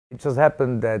It just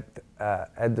happened that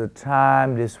at the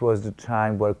time, this was the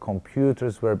time where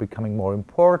computers were becoming more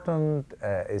important,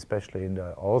 especially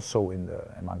also in the,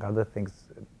 among other things,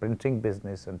 printing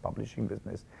business and publishing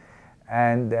business.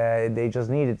 And they just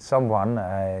needed someone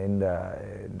in the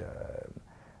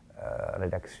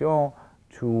redaction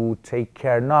to take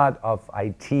care not of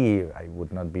IT, I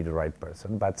would not be the right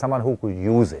person, but someone who could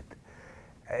use it.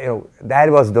 You know, that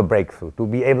was the breakthrough, to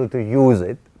be able to use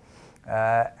it.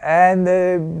 And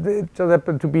it just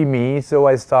happened to be me, so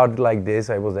I started like this.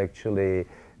 I was actually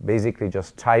basically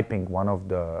just typing one of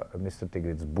the Mr.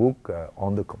 Tigrid's book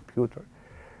on the computer.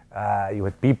 You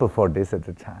had people for this at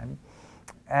the time.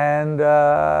 And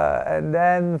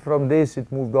then from this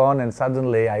it moved on, and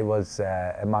suddenly I was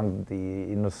among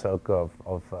the inner circle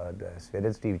of the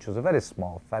Svědectví, which was a very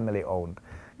small, family-owned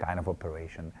kind of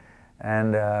operation.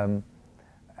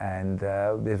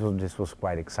 This was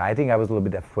quite exciting. I was a little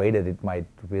bit afraid that it might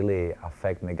really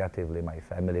affect negatively my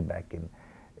family back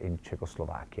in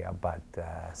Czechoslovakia, but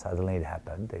suddenly it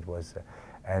happened. It was,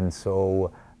 and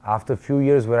so after a few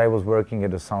years where I was working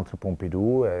at the Centre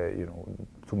Pompidou, you know,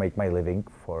 to make my living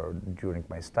during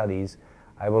my studies,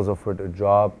 I was offered a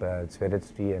job at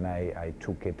Svědectví, and I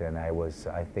took it, and I was,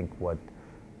 I think, what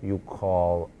you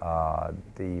call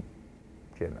the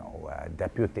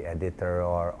deputy editor,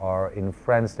 or in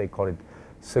France they call it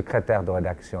secrétaire de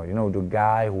rédaction. You know, the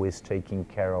guy who is taking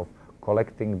care of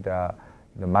collecting the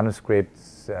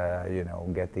manuscripts, you know,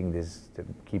 getting this,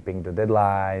 keeping the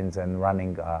deadlines, and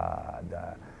running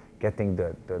getting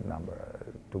the number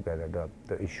together,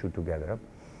 the issue together.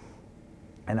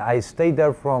 And I stayed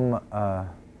there from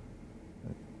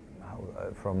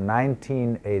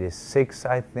 1986,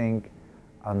 I think,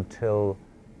 until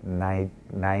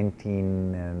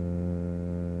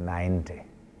 1990.